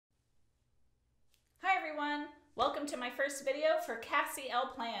everyone! Welcome to my first video for Cassie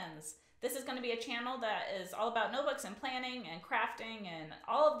L Plans. This is going to be a channel that is all about notebooks and planning and crafting and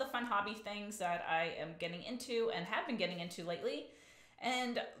all of the fun hobby things that I am getting into and have been getting into lately.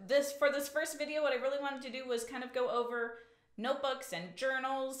 And for this first video, what I really wanted to do was kind of go over notebooks and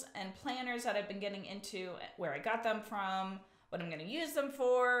journals and planners that I've been getting into, where I got them from, what I'm going to use them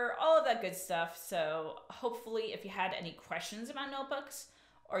for, all of that good stuff. So hopefully if you had any questions about notebooks,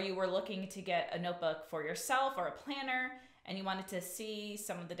 or you were looking to get a notebook for yourself or a planner and you wanted to see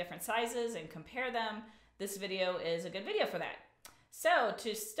some of the different sizes and compare them, this video is a good video for that. So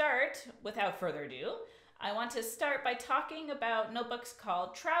to start, without further ado, I want to start by talking about notebooks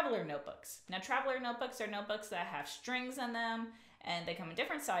called traveler notebooks. Now, traveler notebooks are notebooks that have strings in them and they come in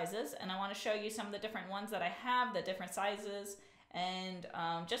different sizes, and I want to show you some of the different ones that I have, the different sizes, and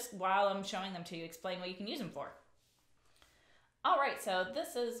just while I'm showing them to you, explain what you can use them for. All right, so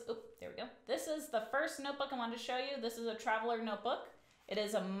this is, there we go. This is the first notebook I wanted to show you. This is a traveler notebook. It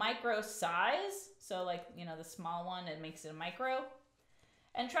is a micro size. So like, you know, the small one, it makes it a micro.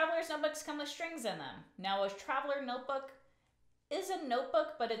 And traveler's notebooks come with strings in them. Now a traveler notebook is a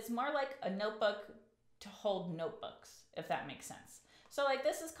notebook, but it's more like a notebook to hold notebooks, if that makes sense. So like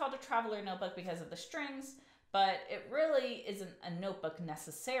this is called a traveler notebook because of the strings, but it really isn't a notebook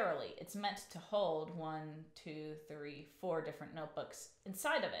necessarily. It's meant to hold 1, 2, 3, 4 different notebooks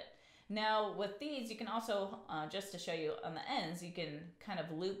inside of it. Now with these, you can also, just to show you on the ends, you can kind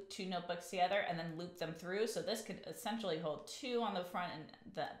of loop 2 notebooks together and then loop them through. So this could essentially hold 2 on the front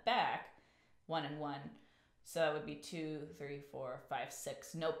and the back, 1 and 1. So that would be 2, 3, 4, 5,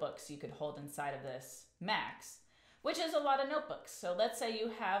 6 notebooks you could hold inside of this max, which is a lot of notebooks. So let's say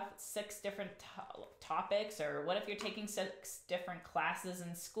you have 6 different topics, or what if you're taking 6 different classes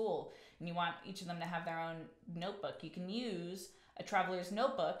in school and you want each of them to have their own notebook? You can use a traveler's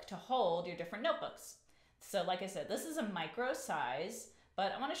notebook to hold your different notebooks. So like I said, this is a micro size,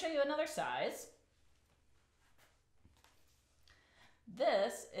 but I want to show you another size.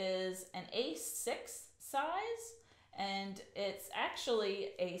 This is an A6 size, and it's actually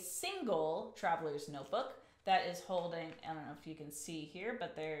a single traveler's notebook that is holding, I don't know if you can see here,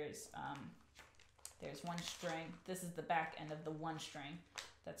 but there's one string. This is the back end of the one string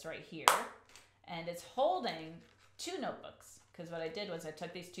that's right here. And it's holding 2 notebooks, because what I did was I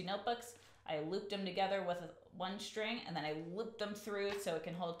took these 2 notebooks, I looped them together with one string, and then I looped them through so it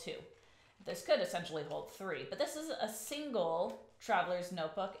can hold 2. This could essentially hold 3, but this is a single traveler's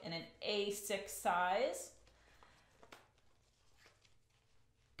notebook in an A6 size.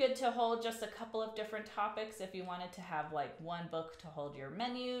 Good to hold just a couple of different topics if you wanted to have like one book to hold your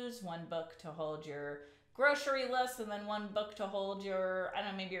menus, one book to hold your grocery list, and then one book to hold your, I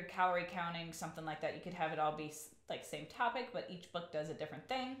don't know, maybe your calorie counting, something like that. You could have it all be like same topic, but each book does a different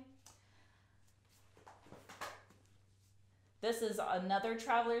thing. This is another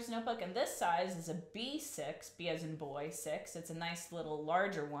traveler's notebook, and this size is a B6, B as in boy, 6. It's a nice little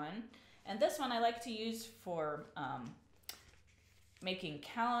larger one. And this one I like to use for making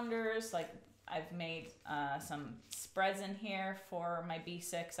calendars. Like I've made some spreads in here for my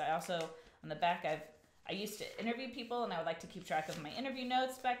B6. I also, on the back, I used to interview people, and I would like to keep track of my interview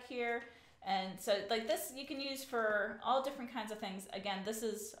notes back here. And so like this you can use for all different kinds of things. Again, this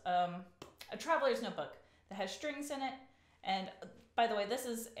is a traveler's notebook that has strings in it. And by the way, this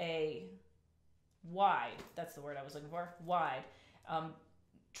is a wide, that's the word I was looking for, wide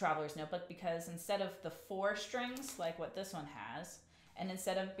traveler's notebook, because instead of the 4 strings like what this one has, and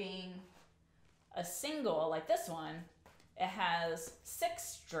instead of being a single like this one, it has 6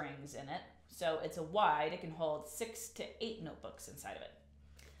 strings in it. So it's a wide, it can hold 6 to 8 notebooks inside of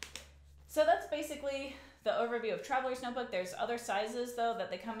it. So that's basically the overview of traveler's notebook. There's other sizes though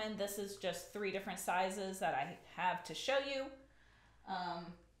that they come in. This is just 3 different sizes that I have to show you.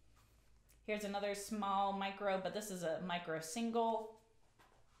 Here's another small micro, but this is a micro single.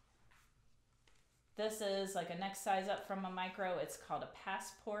 This is like a next size up from a micro. It's called a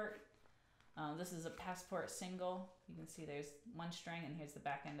passport. This is a passport single. You can see there's one string, and here's the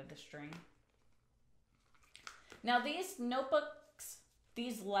back end of the string. Now these notebooks,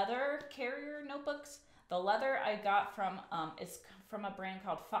 these leather carrier notebooks, the leather I got from is from a brand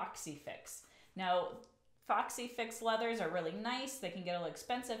called Foxy Fix. Now, Foxy Fix leathers are really nice. They can get a little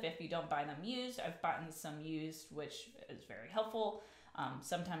expensive if you don't buy them used. I've bought some used, which is very helpful.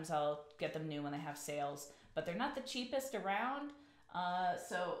 Sometimes I'll get them new when they have sales, but they're not the cheapest around.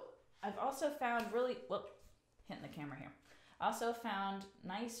 So I've also found really, hitting the camera here. I also found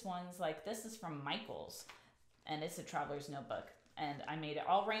nice ones like this is from Michael's, and it's a traveler's notebook. And I made it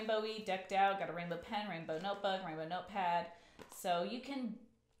all rainbowy, decked out, got a rainbow pen, rainbow notebook, rainbow notepad. So you can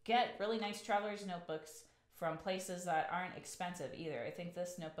get really nice traveler's notebooks from places that aren't expensive either. I think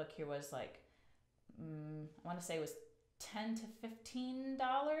this notebook here was like, I want to say it was $10 to $15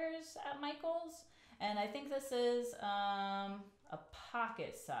 at Michael's. And I think this is a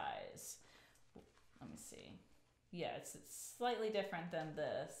pocket size. Let me see. Yeah, it's slightly different than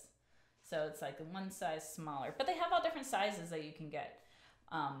this. So it's like one size smaller. But they have all different sizes that you can get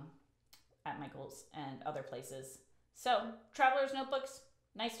at Michael's and other places. So, traveler's notebooks,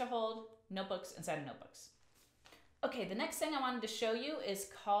 nice to hold, notebooks inside of notebooks. Okay, the next thing I wanted to show you is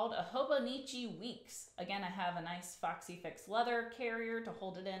called a Hobonichi Weeks. Again, I have a nice Foxy Fix leather carrier to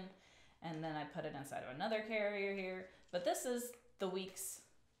hold it in, and then I put it inside of another carrier here. But this is the Weeks,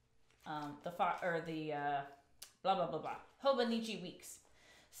 blah blah blah blah, Hobonichi Weeks.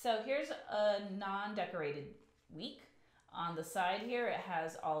 So here's a non-decorated week. On the side here, it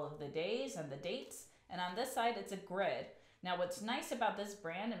has all of the days and the dates, and on this side, it's a grid. Now, what's nice about this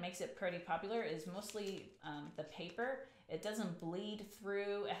brand and makes it pretty popular is mostly the paper. It doesn't bleed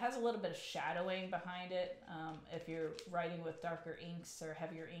through. It has a little bit of shadowing behind it if you're writing with darker inks or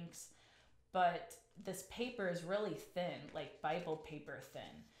heavier inks. But this paper is really thin, like Bible paper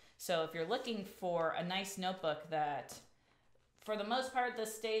thin. So if you're looking for a nice notebook that, for the most part,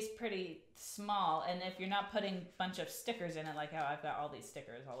 this stays pretty small. And if you're not putting a bunch of stickers in it, like how I've got all these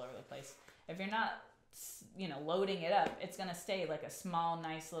stickers all over the place, if you're not loading it up, it's going to stay like a small,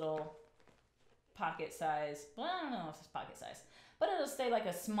 nice little pocket size. Well, I don't know if it's pocket size, but it'll stay like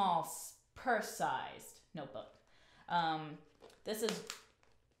a small purse-sized notebook. This is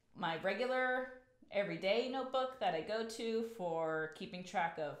my regular everyday notebook that I go to for keeping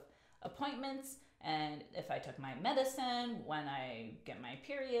track of appointments, and if I took my medicine, when I get my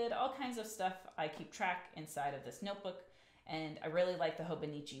period, all kinds of stuff I keep track inside of this notebook, and I really like the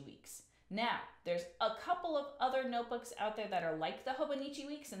Hobonichi Weeks. Now, there's a couple of other notebooks out there that are like the Hobonichi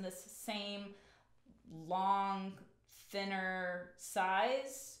Weeks in this same long, thinner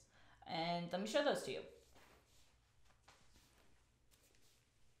size, and let me show those to you.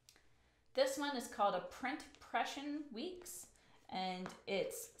 This one is called a Print Pression Weeks, and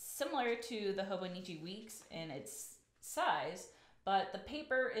it's similar to the Hobonichi Weeks in its size, but the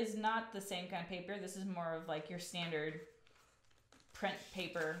paper is not the same kind of paper. This is more of like your standard print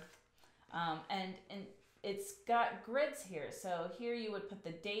paper. And it's got grids here. So here you would put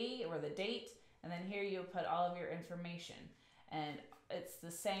the day or the date, and then here you would put all of your information. And it's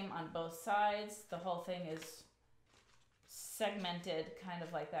the same on both sides. The whole thing is segmented kind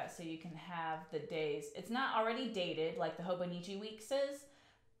of like that, so you can have the days. It's not already dated like the Hobonichi Weeks is,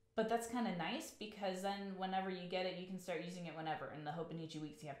 but that's kind of nice because then whenever you get it, you can start using it whenever. In the Hobonichi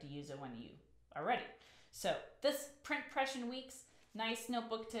Weeks, you have to use it when you are ready. So this Print Pression Weeks, nice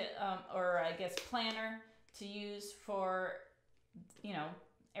notebook to, or I guess planner to use for,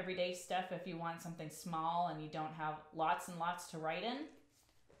 everyday stuff if you want something small and you don't have lots and lots to write in.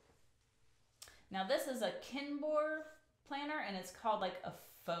 Now this is a Kinbor planner, and it's called like a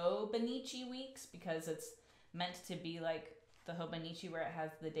faux Bonichi Weeks because it's meant to be like the Hobonichi where it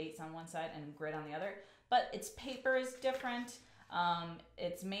has the dates on one side and grid on the other. But its paper is different.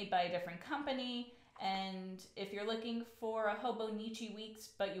 It's made by a different company. And if you're looking for a Hobonichi Weeks,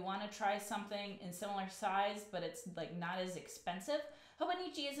 but you want to try something in similar size, but it's like not as expensive.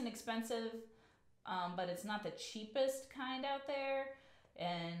 Hobonichi isn't expensive, but it's not the cheapest kind out there.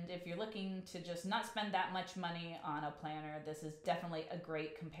 And if you're looking to just not spend that much money on a planner, this is definitely a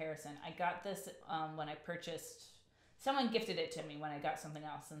great comparison. I got this when I purchased, someone gifted it to me when I got something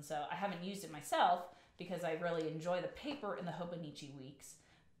else. And so I haven't used it myself because I really enjoy the paper in the Hobonichi Weeks.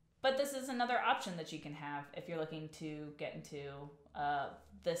 But this is another option that you can have if you're looking to get into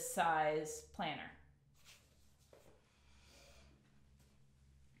this size planner.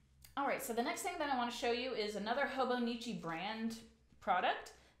 All right, so the next thing that I want to show you is another Hobonichi brand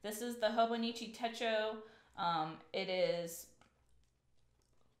product. This is the Hobonichi Techo. It is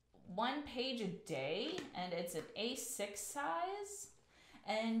 1 page a day, and it's an A6 size,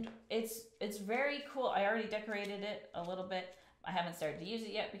 and it's very cool. I already decorated it a little bit. I haven't started to use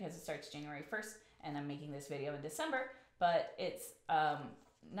it yet because it starts January 1st, and I'm making this video in December, but it's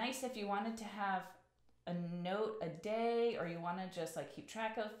nice if you wanted to have a note a day, or you want to just like keep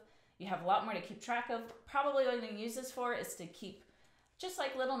track of. You have a lot more to keep track of. Probably what I'm going to use this for is to keep just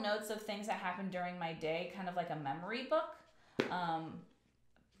like little notes of things that happened during my day, kind of like a memory book,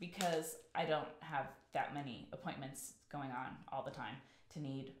 because I don't have that many appointments going on all the time to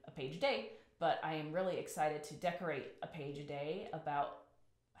need a page a day. But I am really excited to decorate a page a day about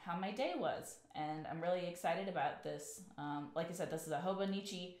how my day was. And I'm really excited about this. Like I said, this is a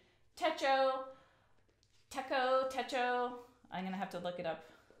Hobonichi Techo. I'm going to have to look it up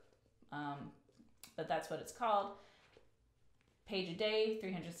but that's what it's called. Page a day,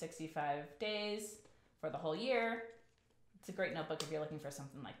 365 days for the whole year. It's a great notebook if you're looking for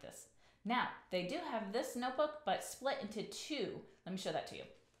something like this. Now, they do have this notebook, but split into two. Let me show that to you.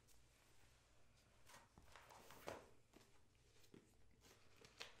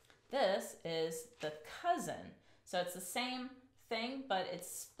 This is the cousin. So it's the same thing, but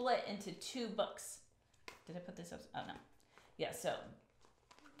it's split into two books. Did I put this up? Oh, no. Yeah, so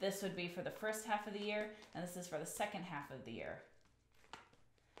this would be for the first half of the year, and this is for the second half of the year.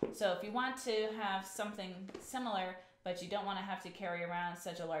 So if you want to have something similar, but you don't want to have to carry around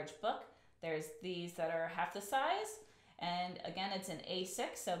such a large book, there's these that are half the size. And again, it's an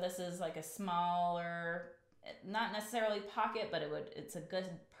A6, so this is like a smaller, not necessarily pocket, but it's a good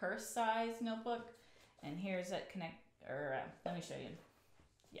purse size notebook. And here's it let me show you.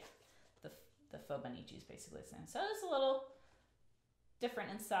 Yeah, the faux Bonichi is basically the same. So it's a little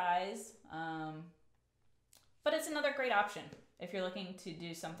different in size, but it's another great option if you're looking to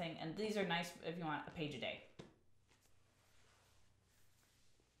do something. And these are nice if you want a page a day.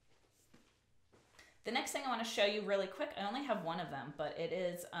 The next thing I want to show you really quick, I only have one of them, but it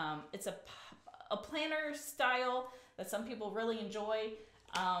is it's a planner style that some people really enjoy.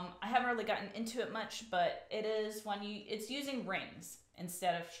 I haven't really gotten into it much, but it is it's using rings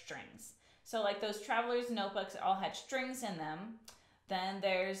instead of strings. So like those traveler's notebooks all had strings in them. Then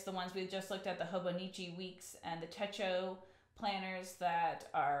there's the ones we just looked at, the Hobonichi Weeks and the Techo planners that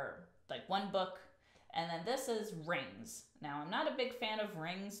are like one book. And then this is rings. Now, I'm not a big fan of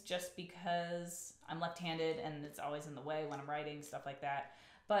rings just because I'm left-handed and it's always in the way when I'm writing, stuff like that.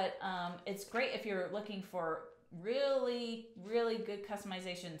 But it's great if you're looking for really, really good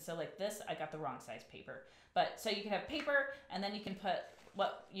customization. So like this, I got the wrong size paper. But so you can have paper, and then you can put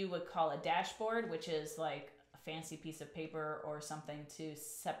what you would call a dashboard, which is like a fancy piece of paper or something to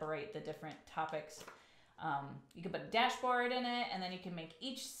separate the different topics. You can put a dashboard in it, and then you can make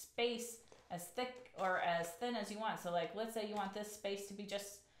each space as thick or as thin as you want. So like, let's say you want this space to be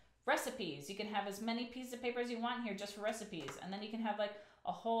just recipes. You can have as many pieces of paper as you want here just for recipes. And then you can have like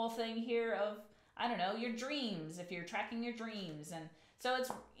a whole thing here of, I don't know, your dreams, if you're tracking your dreams. And so it's,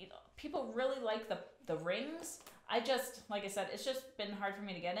 people really like the rings. I just, like I said, it's just been hard for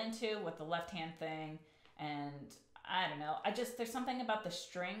me to get into with the left-hand thing. And I don't know, there's something about the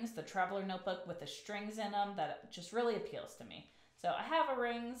strings, the traveler notebook with the strings in them that just really appeals to me. So I have a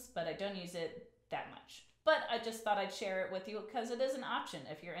rings, but I don't use it that much. But I just thought I'd share it with you because it is an option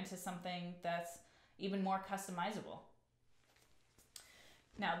if you're into something that's even more customizable.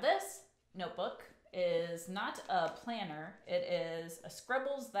 Now this notebook is not a planner, it is a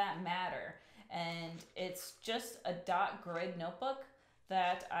Scribbles That Matter. And it's just a dot grid notebook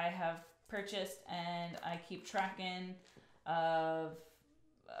that I have purchased, and I keep tracking of,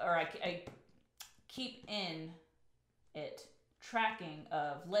 or I keep in it tracking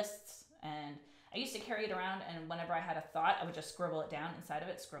of lists. And I used to carry it around, and whenever I had a thought, I would just scribble it down inside of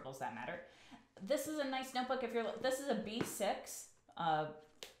it. Scribbles That Matter. This is a nice notebook. This is a B6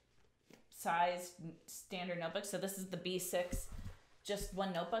 size standard notebook. So this is the B6, just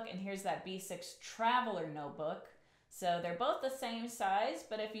one notebook, and here's that B6 traveler notebook. So they're both the same size,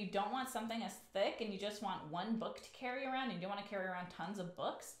 but if you don't want something as thick and you just want one book to carry around and you don't want to carry around tons of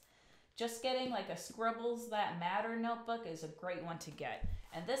books, just getting like a Scribbles That Matter notebook is a great one to get.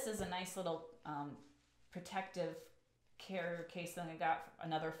 And this is a nice little protective carrier case that I got,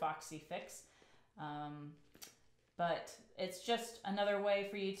 another Foxy Fix. But it's just another way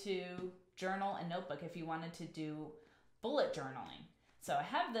for you to journal a notebook if you wanted to do bullet journaling. So I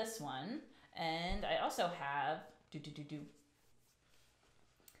have this one, and I also have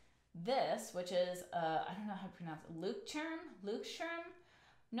this, which is I don't know how to pronounce it, Leuchtturm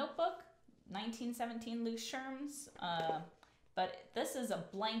notebook, 1917 Leuchtturms. But this is a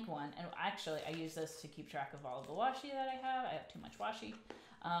blank one, and actually I use this to keep track of all of the washi that I have. I have too much washi.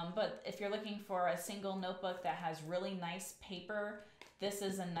 But if you're looking for a single notebook that has really nice paper, this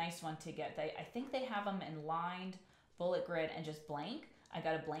is a nice one to get. I think they have them in lined, bullet grid, and just blank. I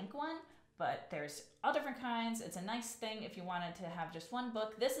got a blank one, but there's all different kinds. It's a nice thing if you wanted to have just one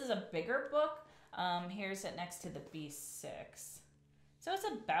book. This is a bigger book. Here's it next to the B6. So it's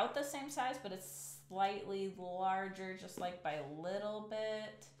about the same size, but it's slightly larger, just like by a little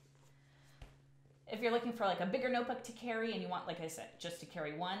bit. If you're looking for like a bigger notebook to carry and you want, like I said, just to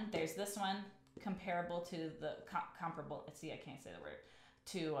carry one, there's this one, comparable to the comparable, see, I can't say the word,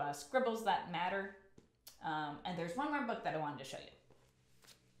 to Scribbles That Matter. And there's one more book that I wanted to show you.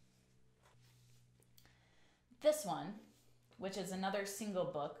 This one, which is another single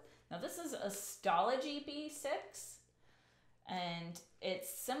book. Now this is Astrology B6, and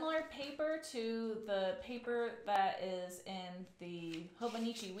It's similar paper to the paper that is in the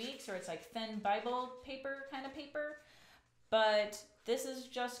Hobonichi Weeks, or it's like thin Bible paper kind of paper. But this is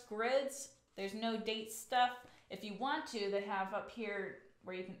just grids. There's no date stuff. If you want to, they have up here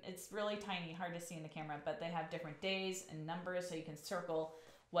where you can, it's really tiny, hard to see in the camera, but they have different days and numbers so you can circle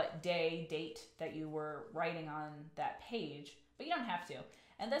what day, date that you were writing on that page, but you don't have to.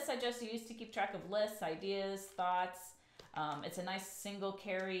 And this I just use to keep track of lists, ideas, thoughts. It's a nice single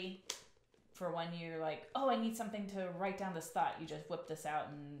carry for when you're like, oh, I need something to write down this thought. You just whip this out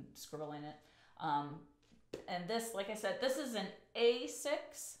and scribble in it. And this, like I said, this is an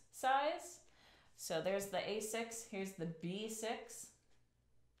A6 size. So there's the A6, here's the B6.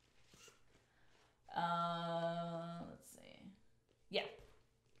 Let's see. Yeah.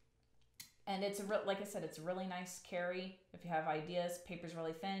 And it's like I said, it's a really nice carry. If you have ideas, paper's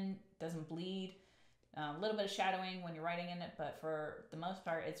really thin, doesn't bleed. A little bit of shadowing when you're writing in it, but for the most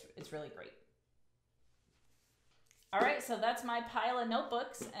part, it's really great. All right, so that's my pile of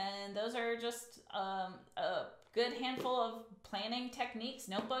notebooks, and those are just a good handful of planning techniques,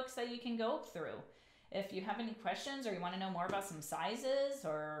 notebooks that you can go through. If you have any questions or you want to know more about some sizes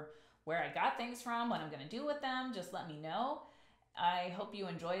or where I got things from, what I'm going to do with them, just let me know. I hope you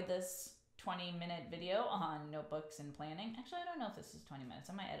enjoyed this 20-minute video on notebooks and planning. Actually, I don't know if this is 20 minutes.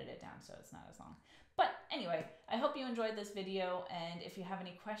 I might edit it down so it's not as long. But anyway, I hope you enjoyed this video, and if you have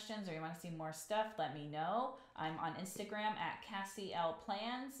any questions or you want to see more stuff, let me know. I'm on Instagram at Cassie L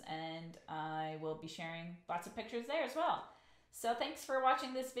Plans, and I will be sharing lots of pictures there as well. So thanks for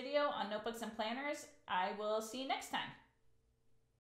watching this video on notebooks and planners. I will see you next time.